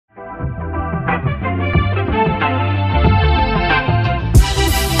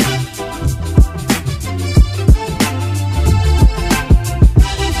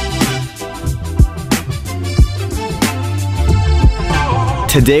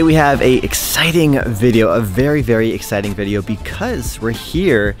Today we have a exciting video, a very exciting video, because we're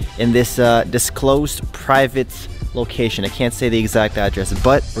here in this disclosed private location. I can't say the exact address,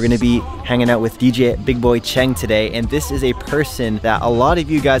 but we're gonna be hanging out with DJ Big Boy Cheng today, and this is a person that a lot of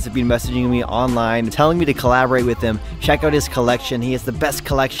you guys have been messaging me online, telling me to collaborate with him. Check out his collection. He has the best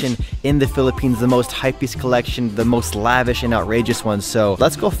collection in the Philippines, the most hypebeast collection, the most lavish and outrageous one. So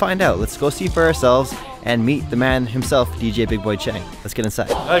let's go find out. Let's go see for ourselves and meet the man himself, DJ Big Boy Cheng. Let's get inside.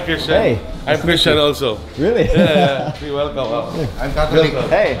 Hi, Christian. Hey. I'm Christian also. Really? Yeah. You're welcome. I'm Catholic.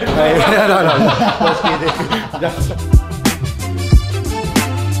 Hey. No.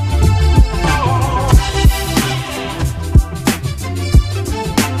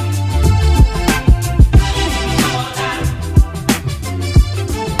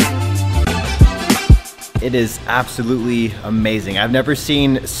 It is absolutely amazing. I've never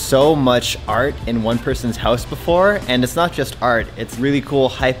seen so much art in one person's house before, and it's not just art, it's really cool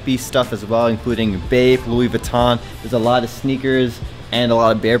hypebeast stuff as well, including Bape, Louis Vuitton. There's a lot of sneakers and a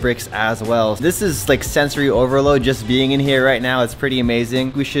lot of bearbricks as well. This is like sensory overload just being in here right now. It's pretty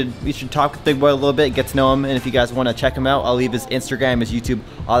amazing. We should talk with Big Boy a little bit, get to know him, and if you guys want to check him out, I'll leave his Instagram, his YouTube,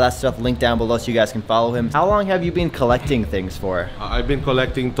 all that stuff linked down below so you guys can follow him. How long have you been collecting things for? I've been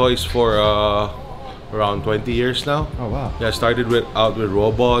collecting toys for around 20 years now. Oh wow. Yeah, I started out with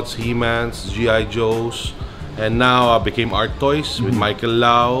robots, He-Mans, G.I. Joes, and now I became art toys with Michael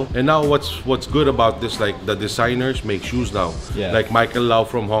Lau. And now what's good about this, like the designers make shoes now. Yeah. Like Michael Lau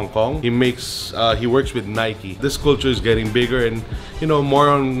from Hong Kong, he works with Nike. This culture is getting bigger, and you know,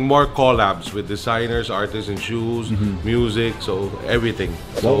 more collabs with designers, artists, and shoes, music, so everything.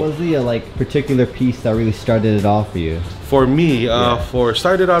 What was the like particular piece that really started it off for you? For me,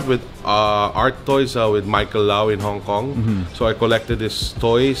 started out with art toys with Michael Lau in Hong Kong. So I collected his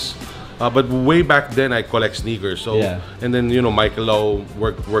toys. But way back then, I collect sneakers. So and then you know, Michael Lau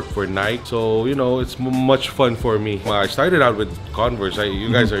worked for Nike. So you know, it's much fun for me. I started out with Converse.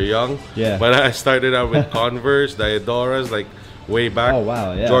 You guys are young, but I started out with Converse, Diodoras, like way back. Oh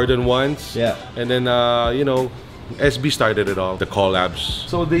wow, yeah. Jordan 1s. Yeah. And then you know, SB started it all, the collabs.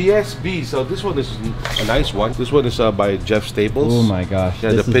 So the SB, so this one is a nice one. This one is by Jeff Staples. Oh my gosh,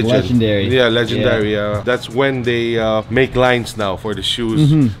 yeah, this the is pigeon. Legendary. Yeah, legendary. Yeah. That's when they make lines now for the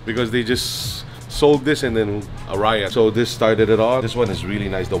shoes, because they just sold this and then a riot. So this started it all. This one is really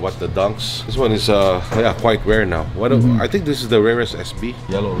nice. The Dunks. This one is quite rare now. I think this is the rarest SB.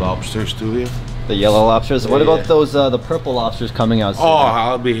 Yellow lobsters too here. The yellow lobsters. What about those the purple lobsters coming out soon? Oh,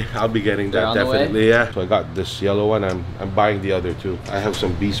 I'll be getting that definitely. Yeah. So I got this yellow one. I'm buying the other two. I have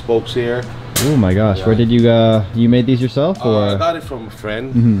some bespokes here. Oh my gosh, where did you made these yourself, or? I got it from a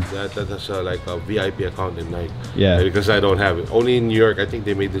friend that has like a VIP account in Nike. Yeah. Because I don't have it. Only in New York. I think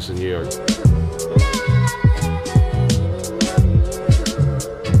they made this in New York.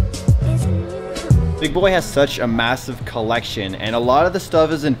 Big Boy has such a massive collection, and a lot of the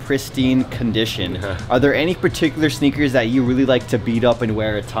stuff is in pristine condition. Are there any particular sneakers that you really like to beat up and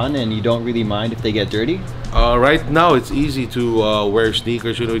wear a ton, and you don't really mind if they get dirty? Right now, it's easy to wear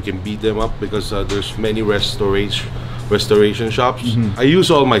sneakers. You know, you can beat them up because there's many restoration shops. I use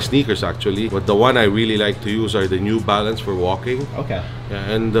all my sneakers actually, but the one I really like to use are the New Balance for walking. Okay. Yeah,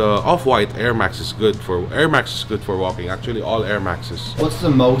 and Off-White Air Max is good for walking. Actually, all Air Maxes. What's the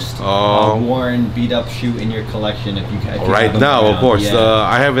most worn, beat up shoe in your collection? If you right now, of course,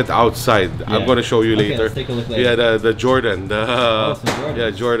 I have it outside. I'm gonna show you later. Let's take a look later. Yeah, the Jordan,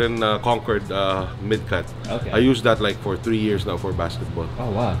 Jordan Concord mid cut. Okay. I use that like for 3 years now for basketball.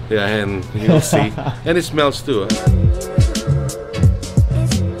 Oh wow. Yeah, and you'll see, and it smells too.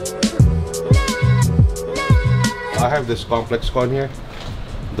 I have this complex con here,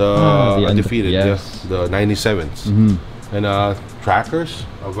 the undefeated, the 97s, and trackers,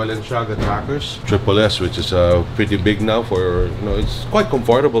 Balenciaga trackers, Triple S, which is pretty big now. For it's quite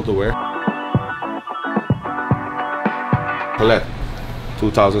comfortable to wear. Colette,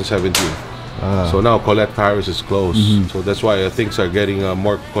 2017. So now Colette Paris is closed, so that's why things are getting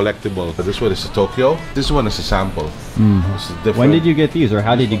more collectible. This one is a Tokyo. This one is a sample. When did you get these, or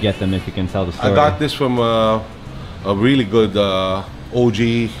how did you get them, if you can tell the story? I got this from a really good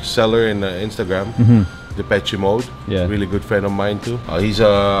OG seller in Instagram, Depeche Mode. Yeah. Really good friend of mine too. He's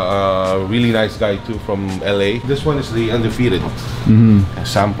a really nice guy too from LA. This one is the undefeated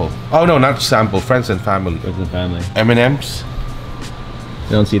sample. Oh no, not sample. Friends and Family. Friends and Family. M&M's.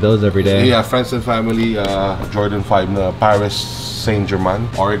 You don't see those every day. Yeah, Friends and Family. Jordan 5 Paris Saint-Germain.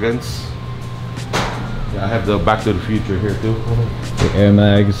 Oregons. Yeah, I have the Back to the Future here too. The Air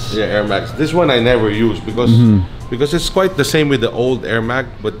Mags. Yeah, Air Mags. This one I never use because because it's quite the same with the old Air Mag,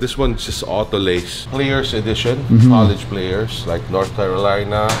 but this one's just auto lace. Players edition, college players like North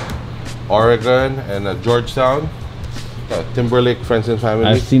Carolina, Oregon, and Georgetown. Timberlake, friends and family.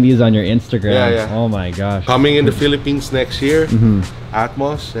 I've seen these on your Instagram. Yeah. Oh my gosh. Coming in the Philippines next year.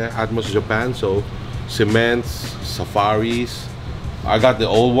 Atmos, Atmos Japan. So cements, safaris. I got the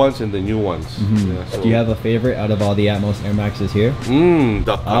old ones and the new ones. Do you have a favorite out of all the Atmos Air Maxes here?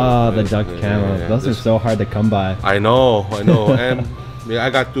 Duck camo. The duck camo. Those are so hard to come by. I know. And I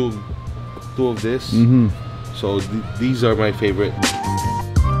got two of this. So these are my favorite.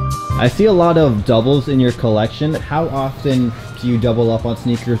 I see a lot of doubles in your collection. How often do you double up on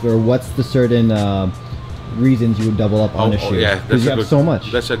sneakers, or what's the certain reasons you would double up on a shoe? Yeah, because you have so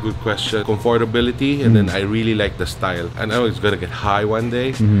much. That's a good question. Comfortability, and then I really like the style. I know it's gonna get high one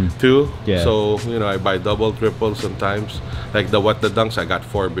day too. Yeah. So I buy double, triple sometimes. Like the Dunks, I got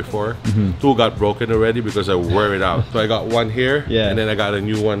 4 before. 2 got broken already because I wear it out. So I got 1 here, and then I got a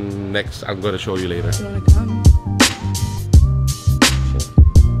new one next. I'm gonna show you later.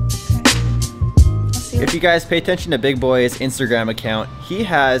 If you guys pay attention to Big Boy's Instagram account, he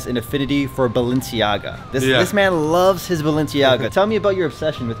has an affinity for Balenciaga. This man loves his Balenciaga. Tell me about your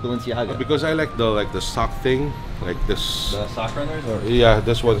obsession with Balenciaga. Because I like the sock thing, like this. The sock runners? Or? Yeah,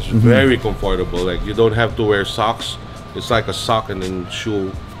 this one's very comfortable. Like you don't have to wear socks. It's like a sock and then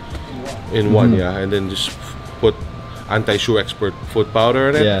shoe in one, and then just put anti-shoe expert foot powder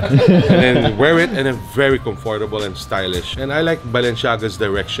in it, and then wear it, and then very comfortable and stylish. And I like Balenciaga's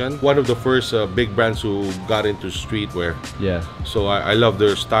direction. One of the first big brands who got into streetwear. Yeah. So I love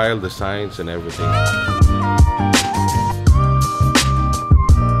their style, designs, and everything.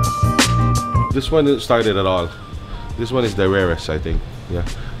 This one started at all. This one is the rarest, I think. Yeah.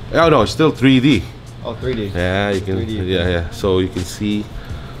 Oh no, it's still 3D. Oh, 3D. Yeah, you can. 3D. Yeah. So you can see.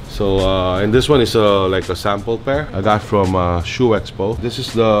 So and this one is like a sample pair I got from Shoe Expo. This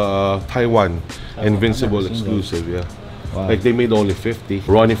is the Taiwan Invincible exclusive. Yeah, like they made only 50.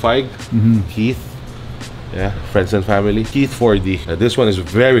 Ronnie Feig, Keith, friends and family. Keith 4D. This one is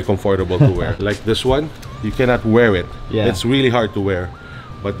very comfortable to wear. Like this one, you cannot wear it. It's really hard to wear,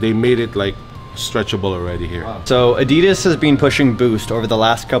 but they made it like stretchable already here. So Adidas has been pushing Boost over the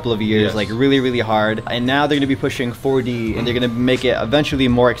last couple of years, like really hard, and now they're going to be pushing 4D, and they're going to make it eventually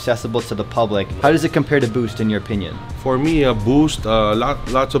more accessible to the public. How does it compare to Boost in your opinion? For me, Boost,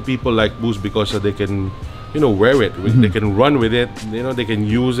 lots of people like Boost because they can, wear it. They can run with it. They can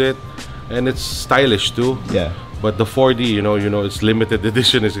use it, and it's stylish too. Yeah. But the 4D, it's limited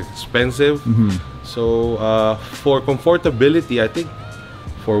edition, is expensive. So for comfortability, I think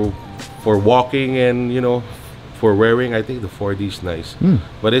for walking and for wearing, I think the 4D is nice.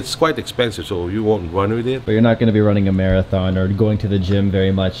 But it's quite expensive, so you won't run with it. But you're not going to be running a marathon or going to the gym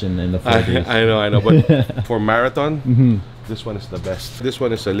very much in the 4D. I know, but for marathon, this one is the best. This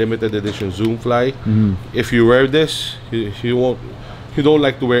one is a limited edition Zoom Fly. If you wear this, you don't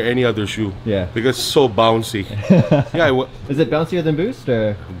like to wear any other shoe. Yeah. Because it's so bouncy. Is it bouncier than Boost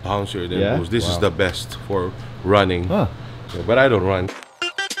or? Bouncier than Boost. This is the best for running. But I don't run.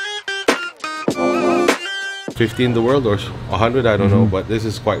 50 in the world or 100, I don't know, but this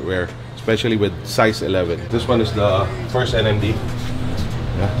is quite rare, especially with size 11. This one is the first NMD.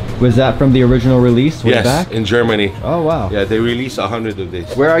 Was that from the original release way back? Yes, in Germany. Oh wow. Yeah, they released 100 of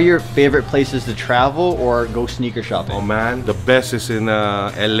these. Where are your favorite places to travel or go sneaker shopping? Oh man, the best is in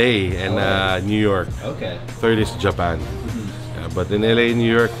LA and New York. Okay. Third is Japan. But in LA and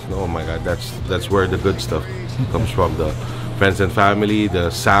New York, oh my god, that's where the good stuff comes from. The friends and family, the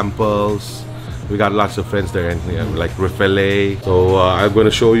samples. We got lots of friends there, and like Refele. So I'm gonna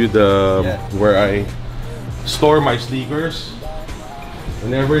show you where I store my sneakers.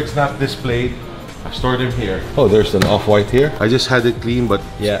 Whenever it's not displayed, I store them here. Oh, there's an off-white here. I just had it clean, but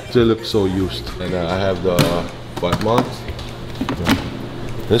still looks so used. And I have the butt mods.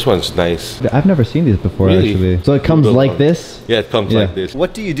 This one's nice. I've never seen these before, actually. So it comes like this? Yeah, it comes like this.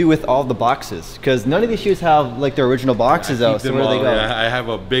 What do you do with all the boxes? Because none of these shoes have like the original boxes out. So where do they go? I have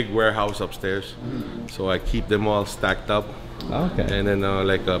a big warehouse upstairs, so I keep them all stacked up. Okay. And then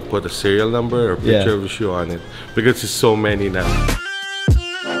put a serial number or picture of the shoe on it, because there's so many now.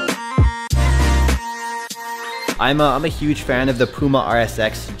 I'm a huge fan of the Puma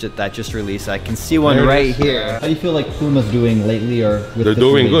RSX that just released. I can see one right here. How do you feel like Puma's doing lately, or with They're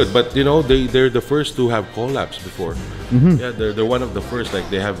doing good, but they're the first to have collabs before. Yeah, they're one of the first. Like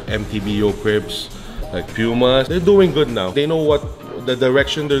they have MTBO cribs, like Pumas. They're doing good now. They know what the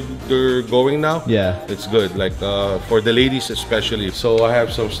direction they're going now. Yeah, it's good. Like for the ladies especially. So I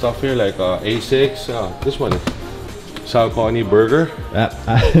have some stuff here like Asics. This one is Saucony burger.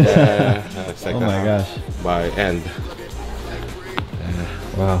 It's like oh my gosh. By end.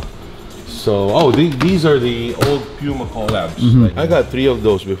 Wow. So, these are the old Puma collabs. Like, I got 3 of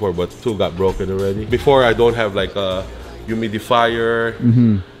those before, but 2 got broken already. Before, I don't have like a humidifier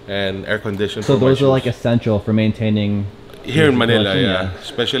and air conditioner. So those are like essential for maintaining. Here in Manila, yeah.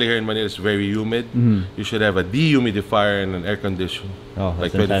 Especially here in Manila, it's very humid. You should have a dehumidifier and an air conditioner. Oh,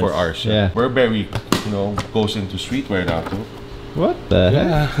 like 24 intense. hours. Yeah. Burberry, you know, goes into streetwear now too. What the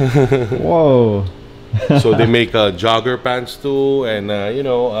heck? Whoa. So they make jogger pants too, and you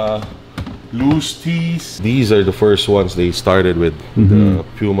know, loose tees. These are the first ones they started with, the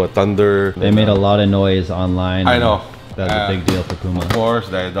Puma Thunder. They made a lot of noise online. I know. That's a big deal for Puma. Of course,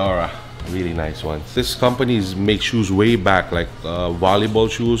 the Adora. Really nice ones. This companies make shoes way back, like volleyball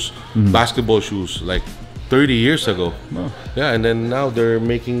shoes, basketball shoes, like 30 years ago. Oh. Yeah, and then now they're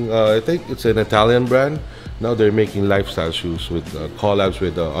making, I think it's an Italian brand. Now they're making lifestyle shoes with collabs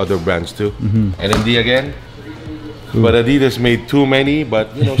with other brands too. NMD again. But Adidas made too many,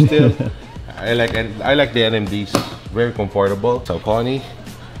 but you know, still, I like the NMDs. Very comfortable. Saucony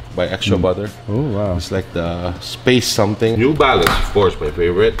by Extra Butter. Oh wow. It's like the space something. New Balance, of course, my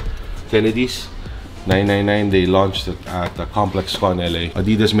favorite. Kennedy's 999. They launched it at the Complex Con LA.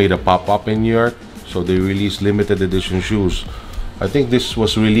 Adidas made a pop-up in New York, so they released limited edition shoes. I think this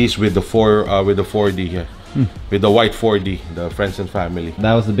was released with the 4D, yeah. With the white 4D, the Friends and Family.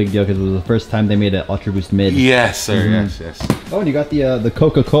 That was the big deal because it was the first time they made an Ultra Boost mid. Yes, sir. Yes. Oh, and you got the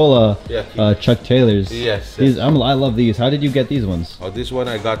Coca-Cola Chuck Taylors. Yes. These, I love these. How did you get these ones? Oh, this one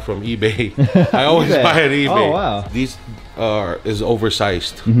I got from eBay. I always buy at eBay. Oh wow. These is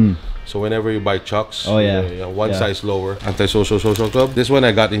oversized. So whenever you buy Chucks, one size lower. Anti-social social club. This one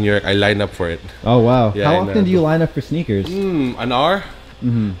I got in New York. I line up for it. Oh wow. Yeah, how often do you line up for sneakers? An hour.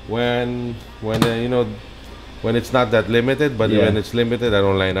 When you know, when it's not that limited, but when it's limited, I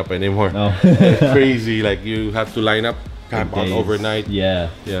don't line up anymore. Oh. It's crazy. Like you have to line up, camp out overnight. Yeah.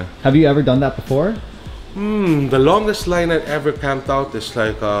 Yeah. Have you ever done that before? The longest line I ever camped out is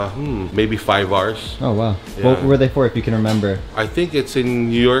like maybe 5 hours. Oh wow. Yeah. What were they for, if you can remember? I think it's in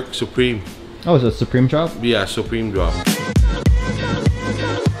New York, Supreme. Oh, is it a Supreme drop? Yeah, Supreme drop.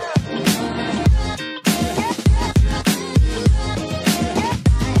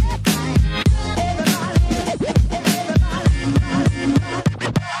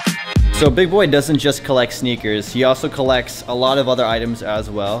 So Big Boy doesn't just collect sneakers, he also collects a lot of other items as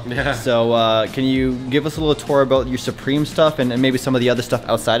well. Yeah. So can you give us a little tour about your Supreme stuff and maybe some of the other stuff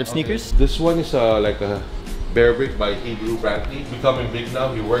outside of sneakers? This one is like a bearbrick by Hebrew Brantley. Becoming big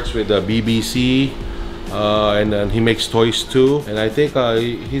now. He works with the BBC and then he makes toys too. And I think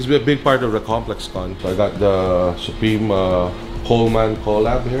he's a big part of the Complex Con. So I got the Supreme Coleman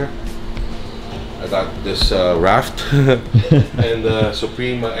collab here. I got this raft and the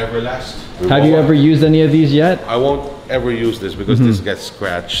Supreme Everlast. Have you ever used any of these yet? I won't ever use this because this gets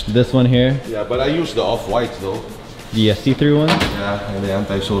scratched. This one here? Yeah, but I use the off-whites though. The see-through ones? Yeah, and the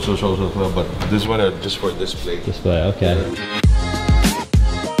anti-social club, but this one are just for display. Display, okay. Yeah.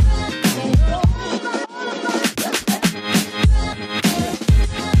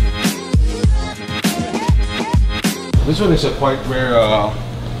 This one is a quite rare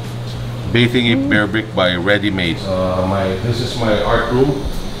bathing ape bearbrick by Ready Made. This is my art room.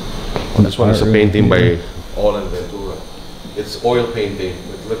 This one is a painting by Olan Ventura. It's oil painting.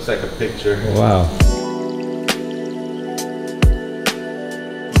 It looks like a picture. Wow.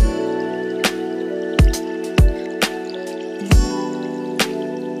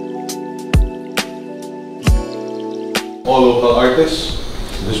 All local artists.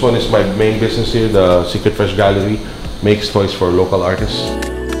 This one is my main business here. The Secret Fresh Gallery makes toys for local artists.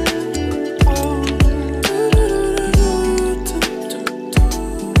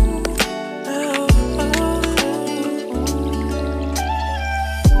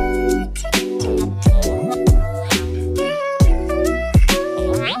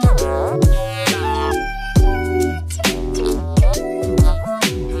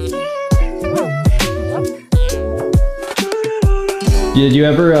 Did you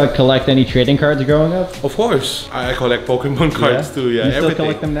ever collect any trading cards growing up? Of course. I collect Pokemon cards too, yeah. You still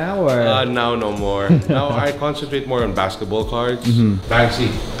collect them now, or? Now no more. Now I concentrate more on basketball cards.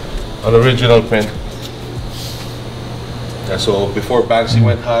 Banksy, an original print. Yeah, so before Banksy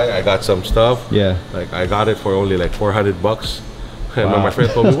went high, I got some stuff. Yeah. Like I got it for only like 400 bucks. And my friend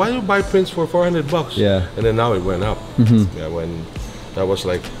told me, why do you buy prints for 400 bucks? Yeah. And then now it went up. Yeah, when that was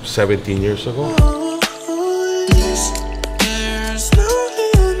like 17 years ago.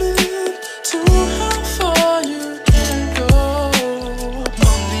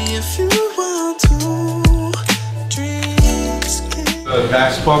 Only if you want to dream.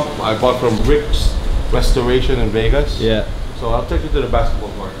 gas pump I bought from Bricks Restoration in Vegas. Yeah. So I'll take you to the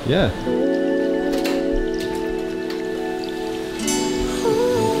basketball court. Yeah.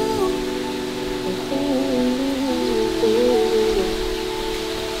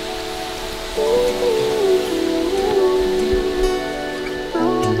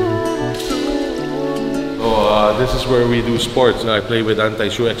 This is where we do sports. I play with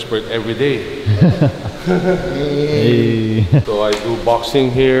Anti-Shoe Expert every day. Hey. So I do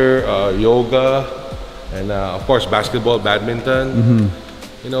boxing here, yoga, and of course basketball, badminton.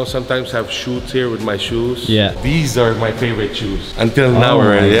 You know, sometimes have shoots here with my shoes. Yeah. These are my favorite shoes. Until now,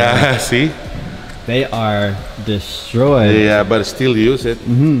 yeah, see? They are destroyed. Yeah, but I still use it.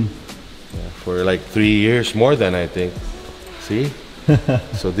 Yeah, for like 3 years more than I think. See?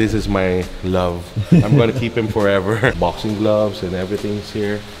 So this is my love. I'm gonna keep him forever. Boxing gloves and everything's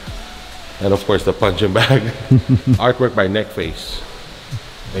here. And of course the punching bag. Artwork by Neckface.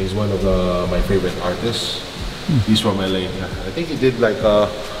 He's one of my favorite artists. He's from LA. Yeah. I think he did like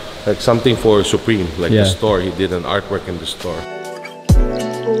something for Supreme, like the store. He did an artwork in the store.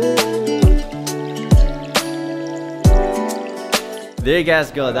 There you guys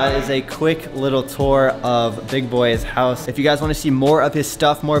go. That is a quick little tour of Big Boy's house. If you guys want to see more of his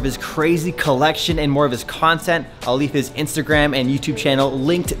stuff, more of his crazy collection, and more of his content, I'll leave his Instagram and YouTube channel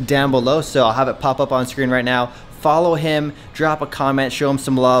linked down below. So I'll have it pop up on screen right now. Follow him, drop a comment, show him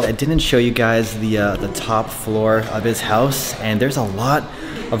some love. I didn't show you guys the top floor of his house, and there's a lot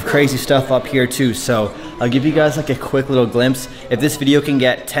of crazy stuff up here too. So I'll give you guys like a quick little glimpse. If this video can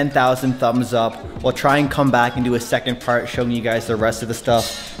get 10,000 thumbs up, we'll try and come back and do a second part showing you guys the rest of the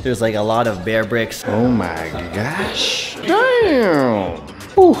stuff. There's like a lot of bear bricks. Oh my gosh. Damn.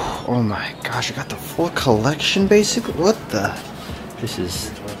 Ooh. Oh my gosh, I got the full collection basically. What the? This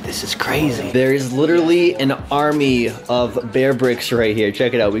is crazy. There is literally an army of bear bricks right here.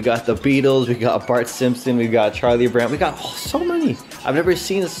 Check it out. We got the Beatles, we got Bart Simpson, we got Charlie Brown. We got so many. I've never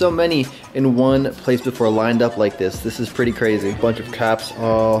seen so many in one place before lined up like this. This is pretty crazy. Bunch of caps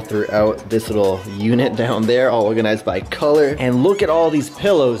all throughout this little unit down there, all organized by color. And look at all these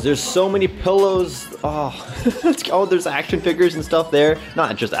pillows. There's so many pillows. Oh, oh, there's action figures and stuff there.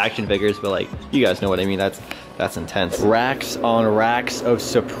 Not just action figures, but like, you guys know what I mean. That's intense. Racks on racks of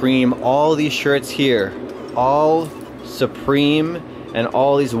Supreme. All these shirts here, all Supreme, and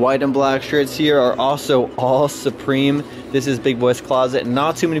all these white and black shirts here are also all Supreme. This is Big Boy's closet.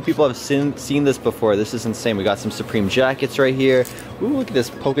 Not too many people have seen this before. This is insane. We got some Supreme jackets right here. Ooh, look at this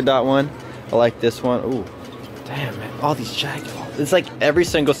polka dot one. I like this one. Ooh, damn man, all these jackets. It's like every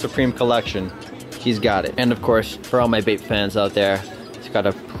single Supreme collection, he's got it. And of course, for all my Bape fans out there, got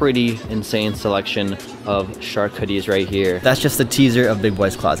a pretty insane selection of shark hoodies right here. That's just a teaser of Big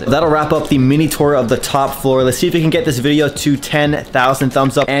Boy's closet. That'll wrap up the mini tour of the top floor. Let's see if we can get this video to 10,000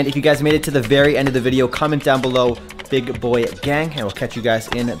 thumbs up. And if you guys made it to the very end of the video, comment down below Big Boy Gang, and we'll catch you guys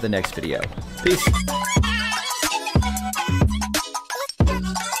in the next video. Peace.